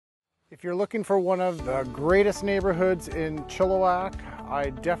If you're looking for one of the greatest neighborhoods in Chilliwack,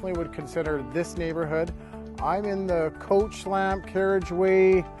 I definitely would consider this neighborhood. I'm in the coach lamp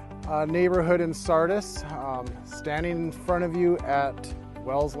carriageway neighborhood in Sardis, standing in front of you at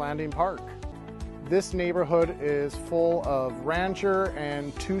Wells Landing Park. This neighborhood is full of rancher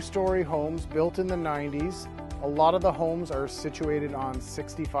and two-story homes built in the 90s. A lot of the homes are situated on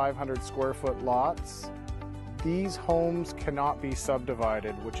 6,500 square foot lots. These homes cannot be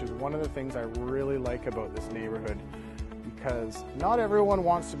subdivided, which is one of the things I really like about this neighborhood, because not everyone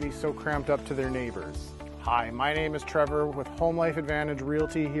wants to be so cramped up to their neighbors. Hi, my name is Trevor with Home Life Advantage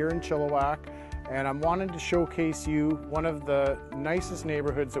Realty here in Chilliwack, and I'm wanting to showcase you one of the nicest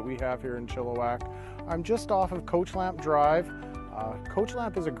neighborhoods that we have here in Chilliwack. I'm just off of Coach Lamp Drive. Coach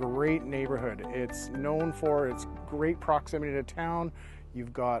Lamp is a great neighborhood. It's known for its great proximity to town.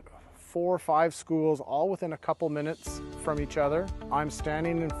 You've got 4 or 5 schools all within a couple minutes from each other. I'm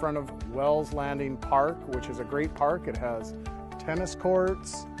standing in front of Wells Landing Park, which is a great park. It has tennis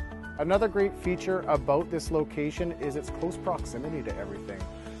courts. Another great feature about this location is its close proximity to everything.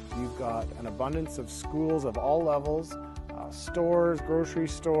 You've got an abundance of schools of all levels, stores, grocery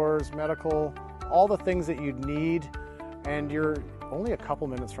stores, medical, all the things that you'd need, and you're only a couple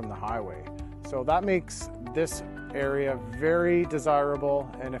minutes from the highway. So that makes this area very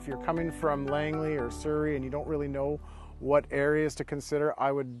desirable, and if you're coming from Langley or Surrey and you don't really know what areas to consider,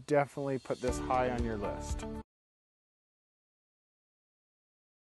 I would definitely put this high on your list.